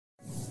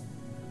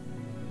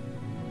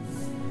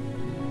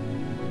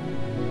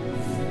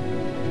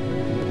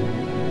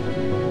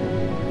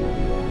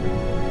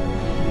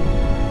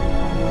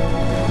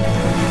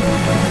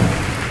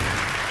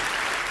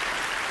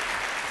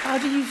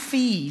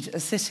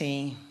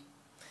city?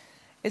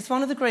 It's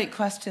one of the great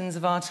questions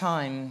of our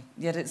time,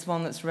 yet it's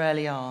one that's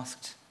rarely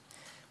asked.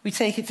 We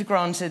take it for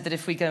granted that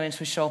if we go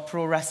into a shop or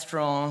a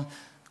restaurant,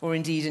 or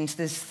indeed into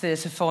this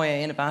theatre foyer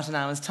in about an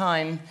hour's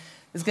time,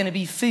 there's going to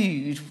be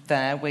food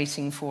there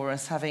waiting for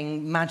us,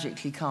 having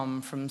magically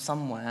come from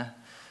somewhere.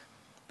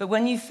 But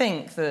when you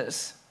think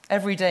that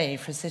every day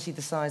for a city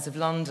the size of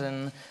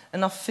London,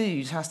 enough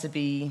food has to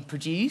be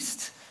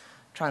produced,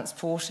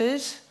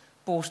 transported,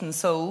 bought and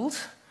sold,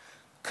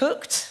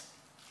 cooked,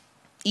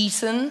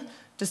 eaten,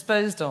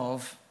 disposed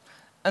of,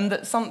 and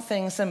that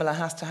something similar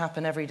has to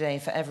happen every day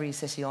for every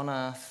city on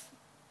Earth,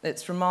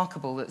 it's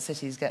remarkable that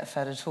cities get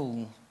fed at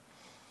all.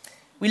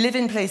 We live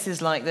in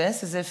places like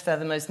this as if they're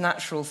the most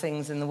natural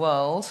things in the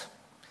world,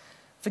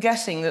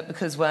 forgetting that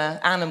because we're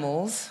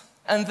animals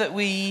and that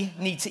we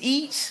need to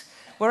eat,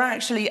 we're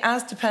actually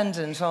as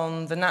dependent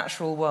on the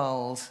natural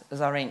world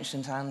as our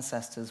ancient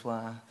ancestors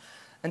were.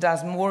 And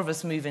as more of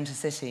us move into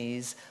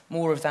cities,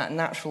 more of that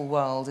natural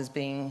world is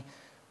being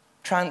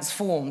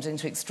transformed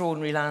into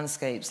extraordinary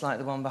landscapes like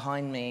the one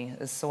behind me,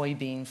 a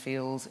soybean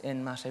field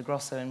in Mato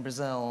Grosso in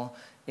Brazil,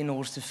 in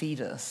order to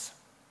feed us.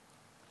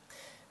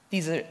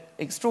 These are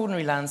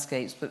extraordinary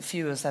landscapes, but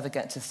few of us ever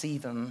get to see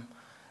them.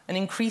 And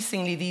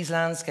increasingly, these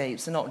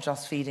landscapes are not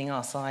just feeding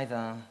us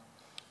either.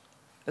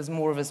 As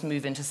more of us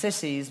move into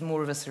cities,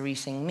 more of us are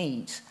eating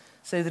meat,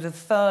 so that a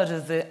third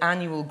of the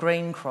annual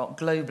grain crop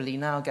globally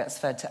now gets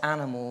fed to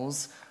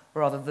animals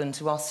rather than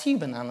to us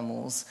human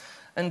animals.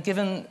 And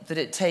given that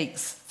it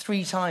takes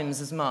 3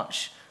 times as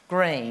much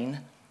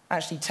grain,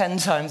 actually 10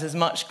 times as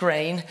much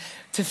grain,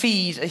 to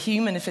feed a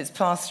human if it's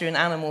passed through an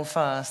animal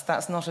first,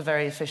 that's not a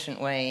very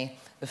efficient way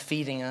of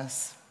feeding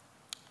us.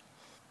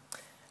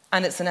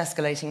 And it's an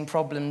escalating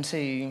problem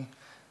too.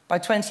 By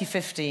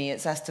 2050,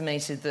 it's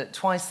estimated that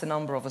twice the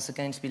number of us are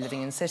going to be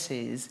living in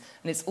cities,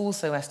 and it's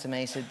also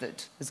estimated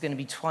that there's going to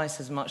be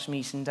twice as much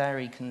meat and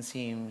dairy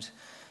consumed.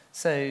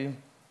 So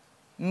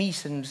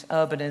meat and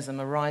urbanism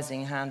are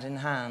rising hand in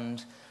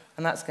hand,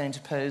 and that's going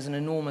to pose an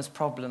enormous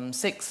problem.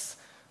 6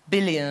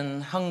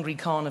 billion hungry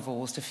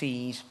carnivores to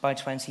feed by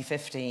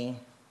 2050.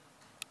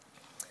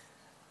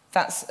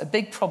 That's a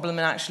big problem,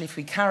 and actually, if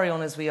we carry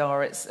on as we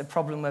are, it's a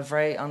problem we're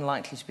very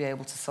unlikely to be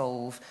able to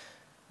solve.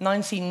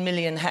 19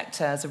 million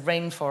hectares of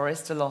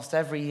rainforest are lost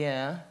every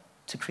year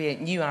to create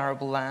new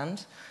arable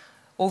land,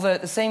 although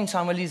at the same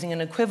time we're losing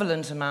an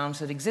equivalent amount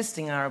of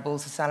existing arable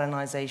to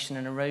salinization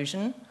and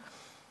erosion.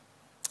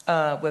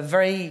 We're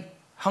very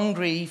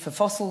hungry for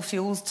fossil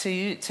fuels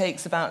too. It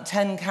takes about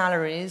 10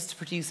 calories to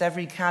produce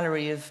every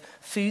calorie of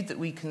food that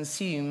we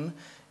consume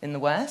in the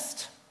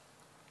West.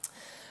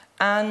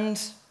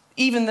 And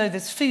even though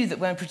there's food that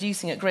we're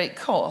producing at great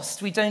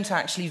cost, we don't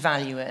actually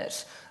value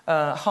it.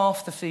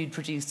 Half the food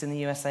produced in the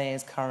USA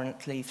is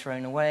currently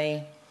thrown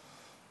away.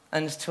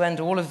 And to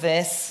end all of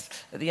this,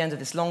 at the end of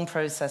this long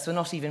process, we're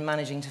not even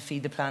managing to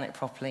feed the planet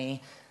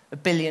properly. 1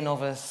 billion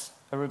of us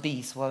are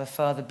obese, while a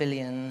further 1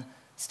 billion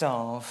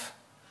starve.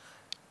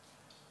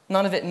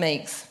 None of it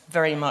makes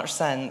very much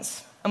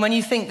sense. And when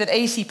you think that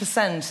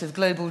 80% of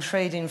global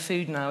trade in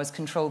food now is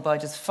controlled by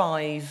just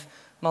 5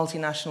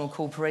 multinational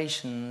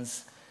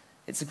corporations,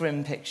 it's a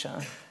grim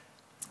picture.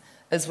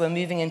 As we're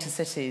moving into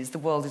cities, the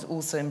world is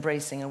also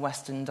embracing a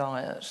Western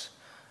diet.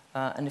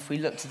 And if we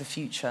look to the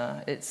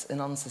future, it's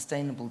an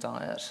unsustainable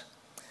diet.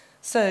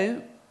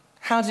 So,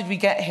 how did we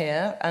get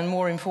here? And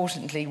more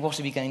importantly, what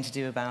are we going to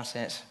do about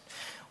it?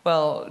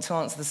 Well, to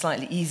answer the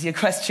slightly easier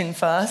question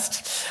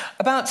first,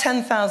 about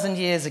 10,000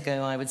 years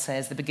ago, I would say,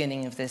 is the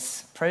beginning of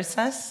this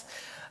process.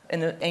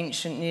 In the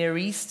ancient Near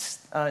East,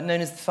 known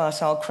as the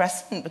Fertile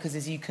Crescent, because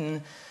as you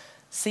can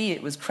see,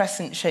 it was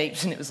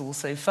crescent-shaped and it was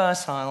also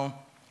fertile.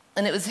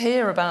 And it was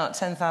here about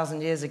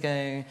 10,000 years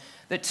ago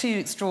that 2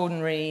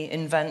 extraordinary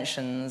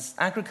inventions,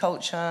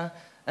 agriculture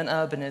and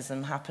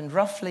urbanism, happened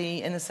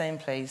roughly in the same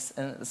place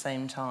and at the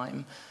same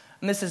time.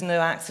 And this is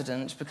no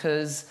accident,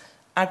 because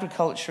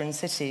agriculture and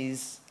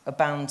cities are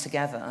bound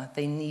together.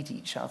 They need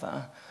each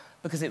other,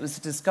 because it was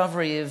the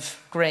discovery of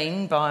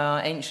grain by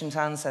our ancient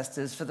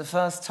ancestors for the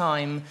first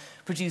time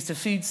produced a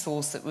food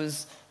source that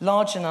was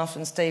large enough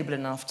and stable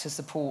enough to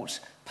support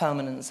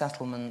permanent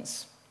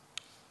settlements.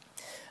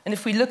 And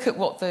if we look at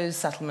what those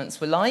settlements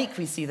were like,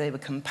 we see they were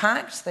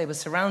compact, they were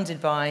surrounded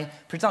by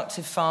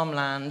productive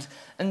farmland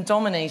and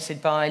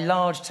dominated by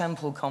large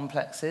temple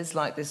complexes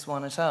like this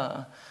one at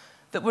Ur,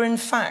 that were in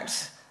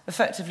fact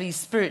effectively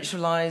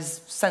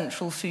spiritualized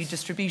central food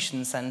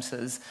distribution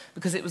centers,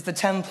 because it was the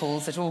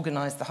temples that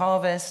organized the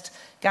harvest,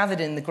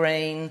 gathered in the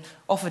grain,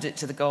 offered it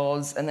to the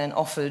gods, and then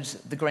offered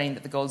the grain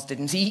that the gods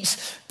didn't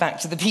eat back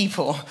to the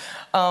people.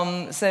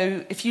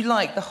 So if you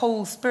like, the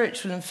whole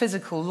spiritual and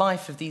physical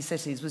life of these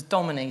cities was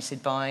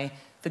dominated by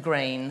the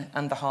grain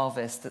and the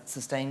harvest that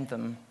sustained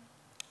them.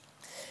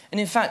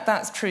 And in fact,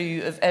 that's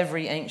true of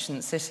every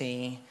ancient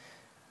city.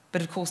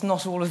 But of course,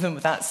 not all of them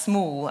were that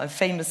small.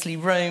 Famously,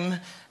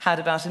 Rome had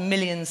about 1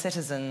 million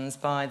citizens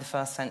by the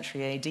 1st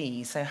century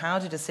AD. So how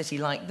did a city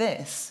like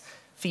this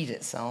feed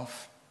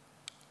itself?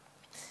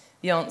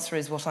 The answer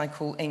is what I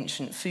call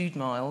ancient food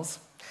miles.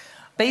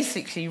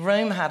 basically,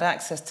 Rome had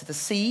access to the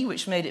sea,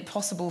 which made it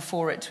possible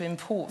for it to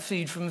import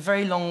food from a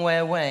very long way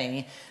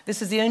away.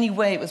 This is the only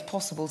way it was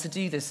possible to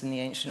do this in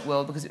the ancient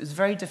world, because it was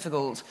very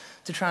difficult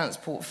to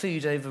transport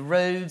food over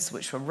roads,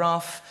 which were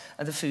rough,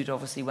 and the food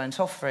obviously went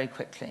off very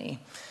quickly.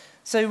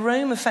 So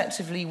Rome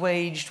effectively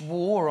waged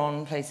war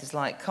on places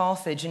like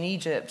Carthage and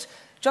Egypt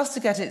just to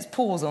get its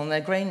paws on their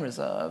grain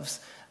reserves.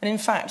 And in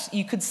fact,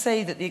 you could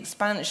say that the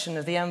expansion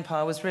of the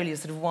empire was really a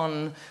sort of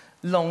one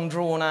long,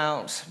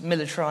 drawn-out,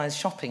 militarized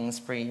shopping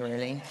spree,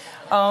 really.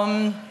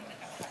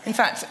 In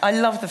fact, I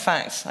love the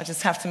fact, I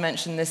just have to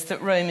mention this,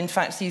 that Rome, in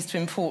fact, used to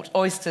import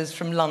oysters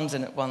from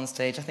London at one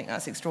stage. I think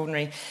that's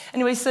extraordinary.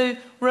 Anyway, so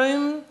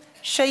Rome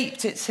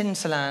shaped its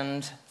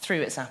hinterland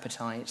through its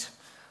appetite.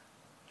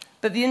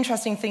 But the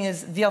interesting thing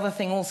is, the other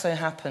thing also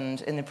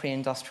happened in the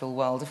pre-industrial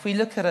world. If we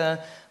look at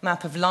a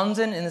map of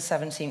London in the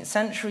 17th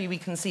century, we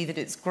can see that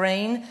it's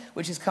grain,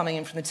 which is coming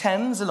in from the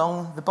Thames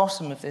along the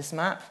bottom of this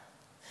map.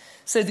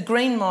 So the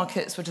grain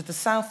markets were to the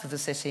south of the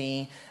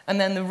city, and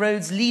then the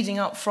roads leading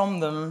up from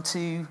them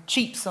to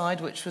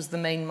Cheapside, which was the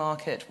main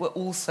market, were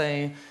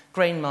also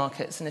grain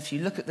markets. And if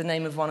you look at the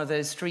name of one of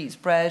those streets,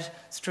 Bread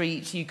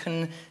Street, you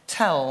can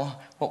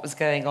tell what was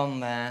going on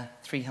there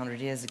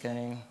 300 years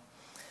ago.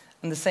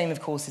 And the same,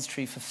 of course, is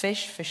true for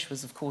fish. Fish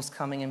was, of course,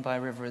 coming in by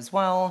river as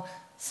well.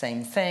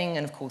 Same thing.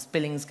 And, of course,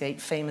 Billingsgate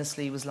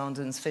famously was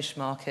London's fish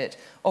market,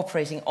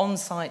 operating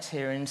on-site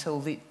here until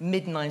the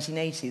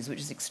mid-1980s, which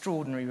is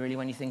extraordinary, really,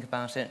 when you think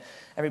about it.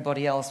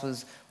 Everybody else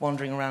was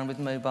wandering around with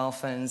mobile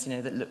phones, you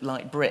know, that looked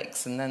like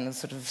bricks, and then the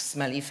sort of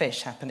smelly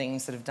fish happening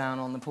sort of down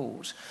on the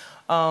port.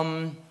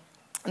 And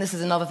this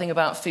is another thing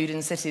about food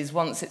in cities.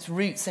 Once its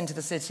roots into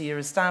the city are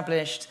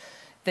established,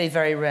 they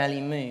very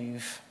rarely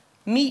move.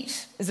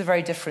 Meat is a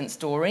very different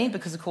story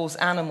because, of course,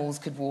 animals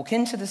could walk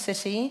into the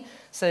city.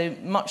 So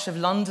much of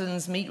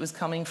London's meat was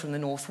coming from the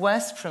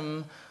northwest,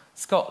 from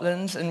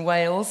Scotland and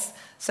Wales.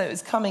 So it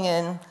was coming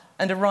in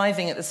and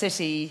arriving at the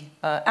city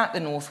at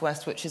the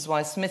northwest, which is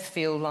why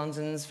Smithfield,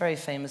 London's very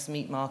famous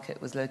meat market,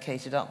 was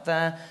located up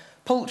there.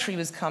 Poultry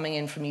was coming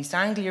in from East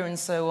Anglia and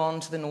so on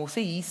to the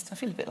northeast. I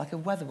feel a bit like a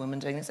weatherwoman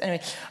doing this.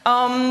 Anyway,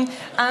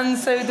 and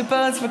so the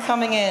birds were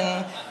coming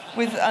in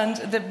with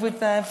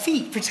their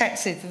feet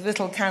protected with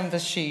little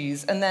canvas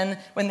shoes. And then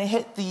when they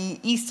hit the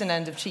eastern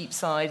end of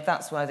Cheapside,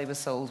 that's where they were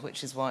sold,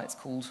 which is why it's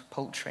called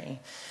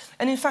poultry.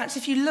 And in fact,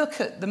 if you look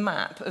at the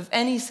map of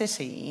any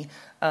city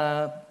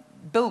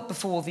built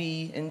before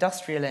the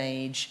industrial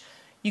age,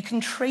 you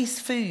can trace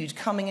food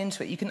coming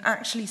into it. You can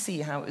actually see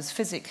how it was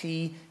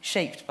physically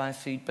shaped by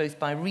food, both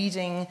by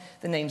reading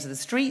the names of the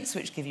streets,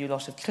 which give you a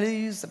lot of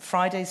clues.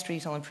 Friday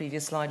Street on the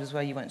previous slide was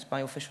where you went to buy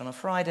your fish on a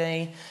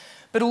Friday.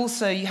 But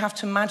also, you have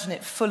to imagine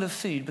it full of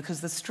food,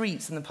 because the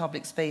streets and the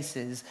public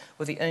spaces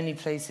were the only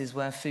places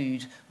where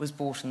food was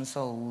bought and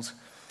sold.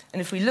 And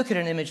if we look at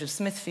an image of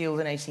Smithfield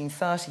in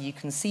 1830, you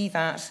can see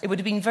that it would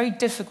have been very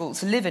difficult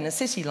to live in a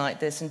city like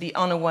this and be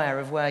unaware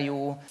of where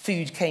your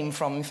food came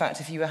from. In fact,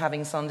 if you were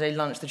having Sunday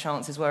lunch, the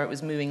chances were it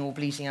was mooing or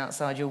bleating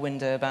outside your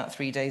window about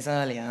 3 days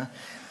earlier.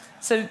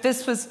 So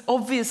this was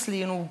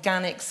obviously an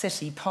organic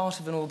city,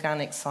 part of an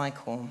organic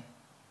cycle.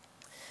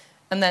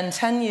 And then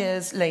 10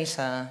 years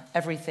later,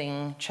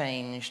 everything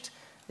changed.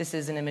 This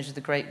is an image of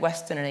the Great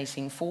Western in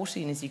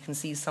 1840, and as you can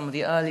see, some of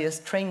the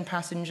earliest train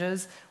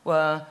passengers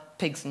were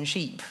pigs and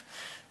sheep.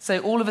 So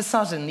all of a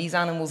sudden, these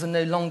animals are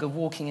no longer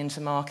walking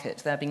into market.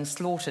 They're being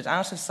slaughtered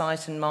out of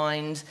sight and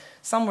mind,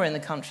 somewhere in the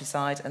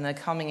countryside, and they're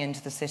coming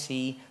into the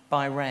city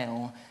by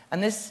rail.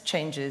 And this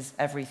changes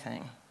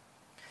everything.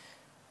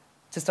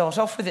 To start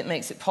off with, it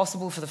makes it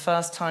possible for the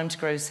first time to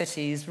grow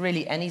cities,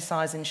 really any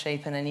size and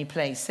shape in any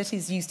place.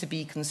 Cities used to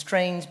be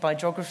constrained by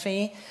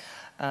geography.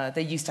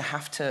 They used to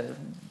have to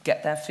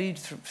get their food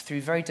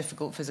through very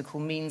difficult physical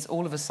means.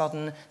 All of a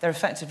sudden, they're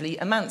effectively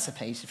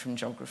emancipated from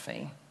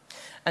geography.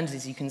 And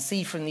as you can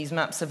see from these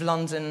maps of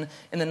London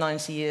in the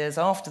 90 years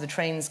after the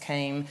trains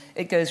came,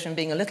 it goes from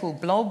being a little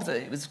blob that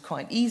it was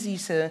quite easy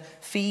to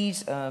feed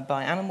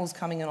by animals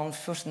coming in on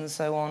foot and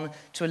so on,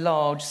 to a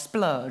large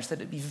splurge that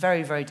it'd be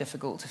very, very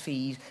difficult to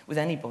feed with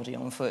anybody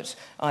on foot,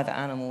 either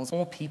animals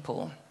or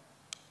people.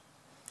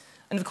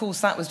 And of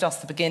course, that was just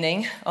the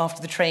beginning.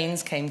 After the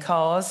trains came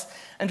cars.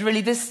 And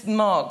really, this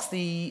marks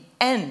the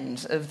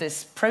end of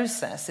this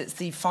process. It's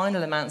the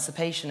final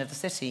emancipation of the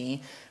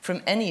city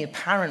from any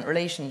apparent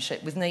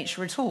relationship with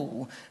nature at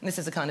all. And this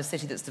is a kind of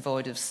city that's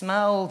devoid of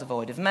smell,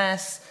 devoid of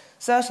mess,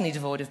 certainly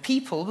devoid of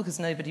people, because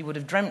nobody would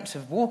have dreamt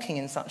of walking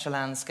in such a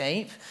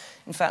landscape.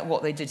 In fact,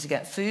 what they did to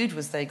get food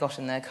was they got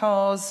in their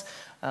cars,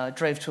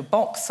 drove to a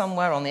box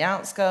somewhere on the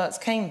outskirts,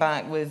 came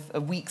back with a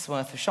week's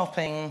worth of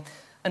shopping,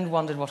 and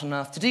wondered what on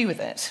earth to do with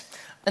it.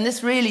 And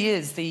this really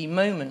is the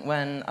moment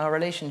when our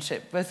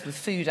relationship, both with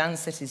food and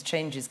cities,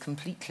 changes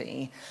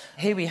completely.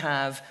 Here we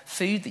have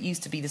food that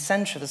used to be the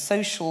centre, the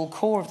social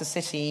core of the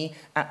city,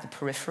 at the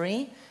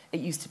periphery. It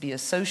used to be a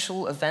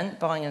social event,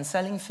 buying and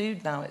selling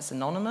food. Now it's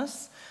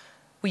anonymous.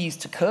 We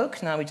used to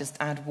cook. Now we just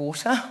add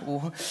water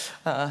or,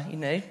 a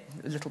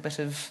little bit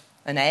of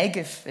an egg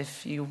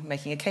if you're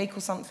making a cake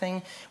or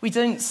something. We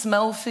don't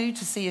smell food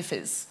to see if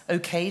it's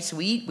okay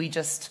to eat. We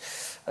just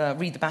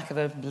read the back of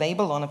a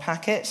label on a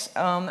packet.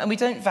 And we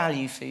don't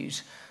value food.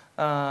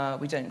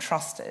 We don't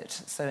trust it.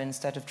 So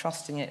instead of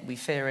trusting it, we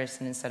fear it.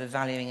 And instead of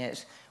valuing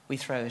it, we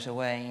throw it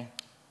away.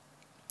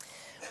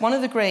 One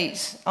of the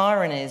great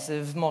ironies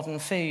of modern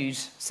food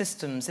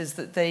systems is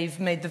that they've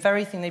made the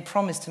very thing they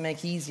promised to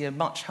make easier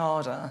much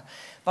harder.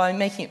 By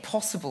making it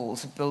possible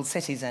to build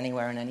cities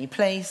anywhere and any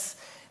place,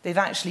 they've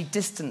actually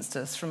distanced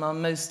us from our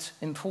most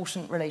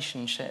important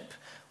relationship,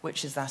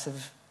 which is that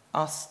of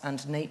us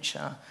and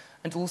nature.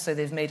 And also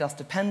they've made us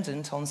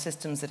dependent on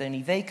systems that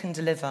only they can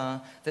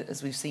deliver, that,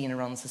 as we've seen,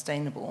 are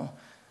unsustainable.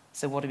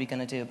 So what are we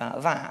going to do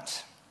about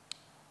that?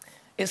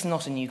 It's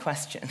not a new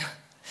question.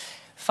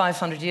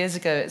 500 years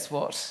ago, it's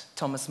what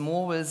Thomas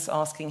More was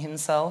asking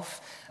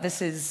himself.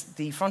 This is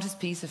the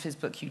frontispiece of his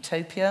book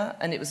Utopia,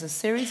 and it was a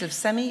series of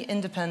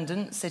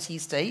semi-independent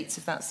city-states,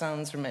 if that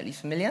sounds remotely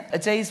familiar. A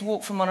day's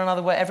walk from one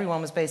another where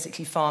everyone was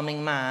basically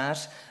farming mad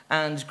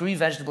and grew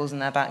vegetables in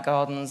their back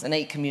gardens and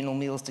ate communal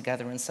meals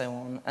together and so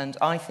on. And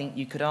I think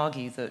you could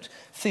argue that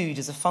food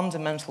is a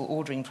fundamental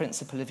ordering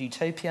principle of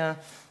utopia,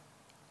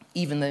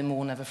 even though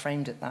More never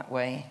framed it that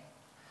way.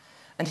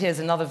 And here's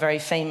another very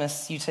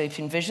famous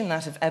utopian vision,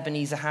 that of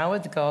Ebenezer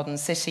Howard, the Garden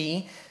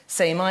City.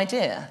 Same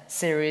idea,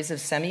 series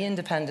of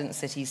semi-independent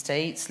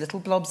city-states,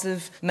 little blobs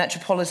of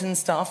metropolitan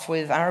stuff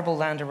with arable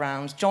land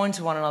around, joined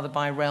to one another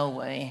by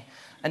railway.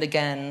 And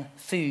again,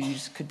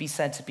 food could be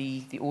said to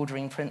be the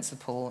ordering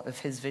principle of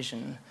his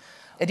vision.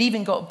 It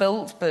even got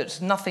built, but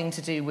nothing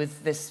to do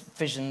with this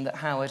vision that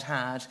Howard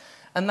had.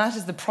 And that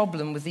is the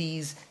problem with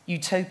these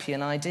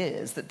utopian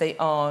ideas, that they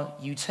are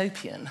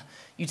utopian.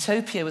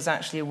 Utopia was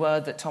actually a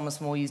word that Thomas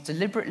More used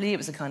deliberately. It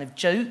was a kind of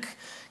joke,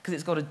 because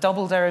it's got a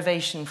double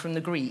derivation from the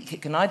Greek.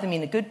 It can either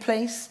mean a good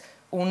place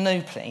or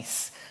no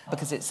place,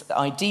 because it's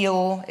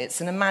ideal,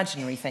 it's an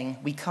imaginary thing.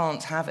 We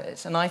can't have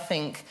it. And I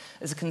think,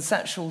 as a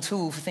conceptual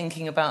tool for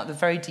thinking about the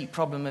very deep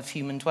problem of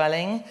human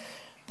dwelling,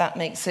 that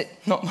makes it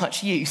not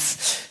much use.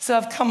 So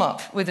I've come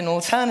up with an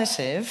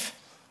alternative,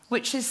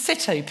 which is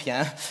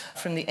Sitopia,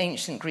 from the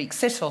ancient Greek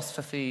sitos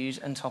for food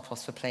and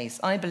topos for place.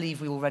 I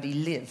believe we already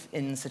live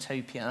in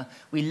Sitopia.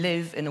 We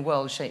live in a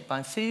world shaped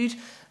by food,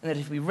 and that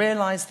if we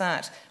realize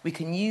that, we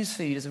can use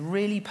food as a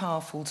really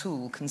powerful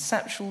tool,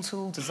 conceptual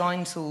tool,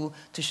 design tool,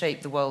 to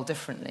shape the world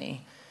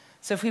differently.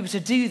 So if we were to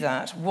do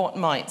that, what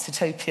might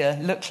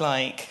Sitopia look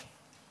like?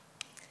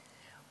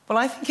 Well,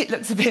 I think it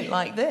looks a bit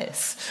like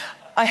this.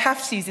 I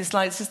have to use this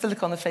slide, it's just the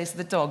look on the face of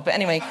the dog. But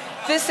anyway,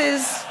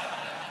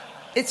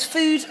 it's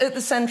food at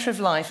the centre of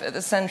life, at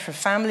the centre of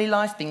family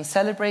life, being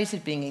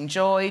celebrated, being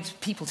enjoyed,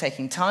 people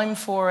taking time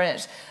for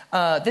it.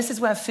 This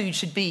is where food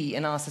should be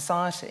in our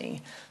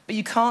society. But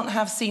you can't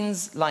have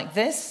scenes like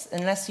this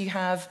unless you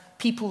have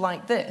people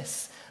like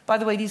this. By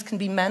the way, these can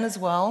be men as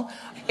well.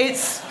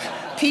 It's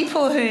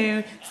people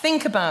who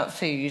think about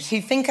food,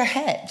 who think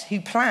ahead, who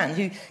plan,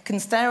 who can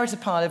stare at a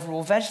pile of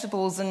raw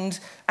vegetables and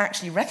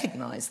actually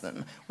recognise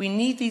them. We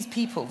need these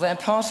people. They're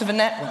part of a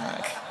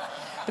network.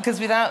 Because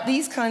without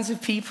these kinds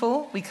of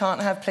people, we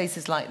can't have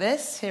places like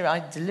this. Here, I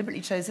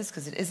deliberately chose this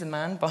because it is a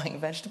man buying a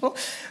vegetable.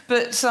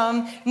 But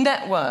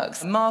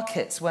networks,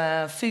 markets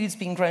where food's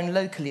been grown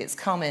locally, it's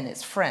come in,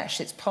 it's fresh,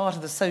 it's part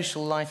of the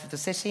social life of the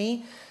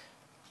city.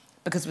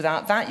 Because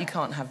without that, you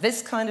can't have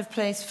this kind of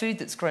place, food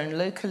that's grown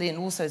locally and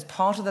also is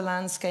part of the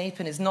landscape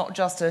and is not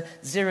just a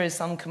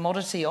zero-sum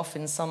commodity off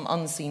in some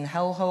unseen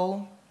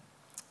hellhole.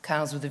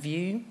 Cows with a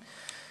view.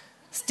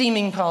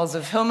 Steaming piles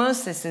of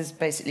hummus, this is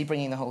basically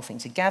bringing the whole thing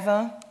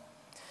together.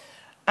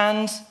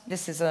 And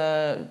this is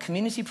a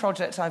community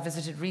project I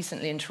visited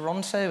recently in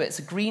Toronto. It's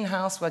a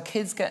greenhouse where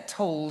kids get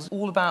told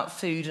all about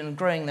food and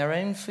growing their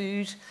own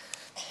food.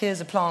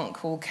 Here's a plant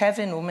called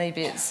Kevin, or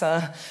maybe it's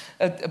a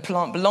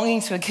plant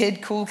belonging to a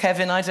kid called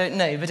Kevin, I don't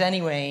know. But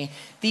anyway,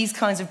 these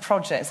kinds of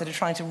projects that are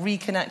trying to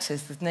reconnect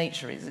us with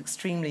nature is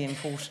extremely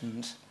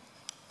important.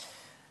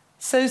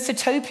 So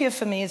Sitopia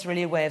for me is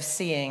really a way of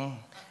seeing.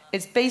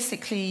 It's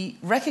basically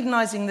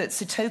recognizing that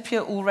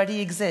Sitopia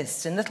already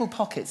exists in little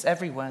pockets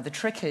everywhere. The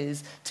trick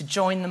is to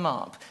join them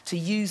up, to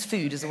use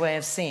food as a way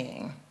of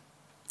seeing.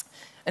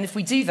 And if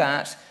we do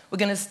that, we're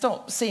going to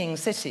stop seeing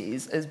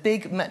cities as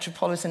big,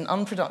 metropolitan,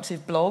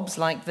 unproductive blobs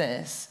like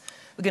this.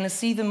 We're going to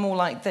see them more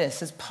like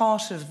this, as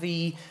part of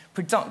the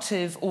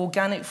productive,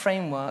 organic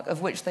framework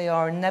of which they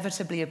are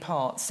inevitably a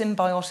part,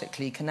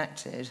 symbiotically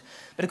connected.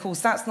 But of course,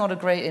 that's not a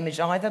great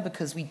image either,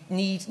 because we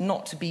need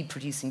not to be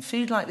producing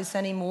food like this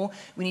anymore.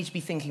 We need to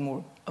be thinking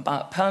more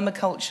about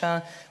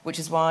permaculture, which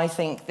is why I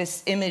think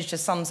this image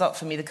just sums up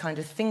for me the kind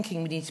of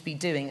thinking we need to be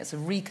doing. It's a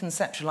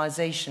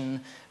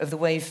reconceptualization of the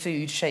way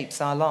food shapes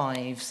our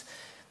lives.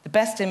 The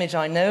best image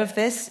I know of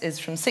this is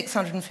from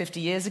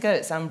 650 years ago.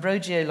 It's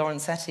Ambrogio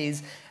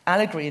Lorenzetti's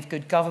Allegory of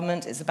Good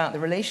Government. It's about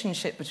the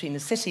relationship between the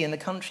city and the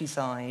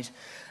countryside.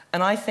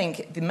 And I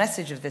think the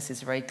message of this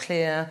is very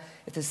clear.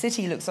 If the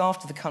city looks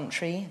after the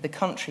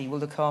country will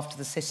look after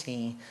the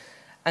city.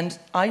 And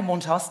I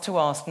want us to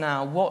ask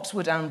now, what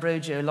would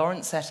Ambrogio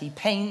Lorenzetti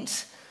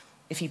paint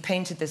if you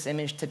painted this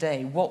image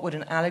today, what would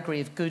an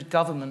allegory of good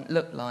government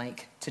look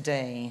like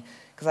today?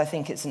 Because I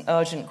think it's an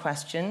urgent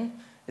question.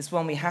 It's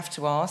one we have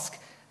to ask,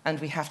 and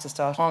we have to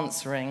start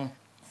answering.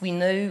 We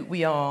know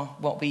we are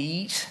what we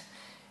eat.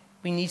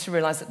 We need to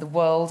realise that the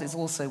world is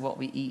also what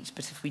we eat.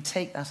 But if we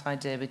take that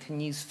idea, we can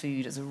use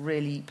food as a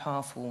really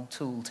powerful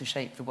tool to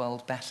shape the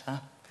world better.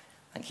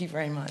 Thank you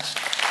very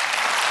much.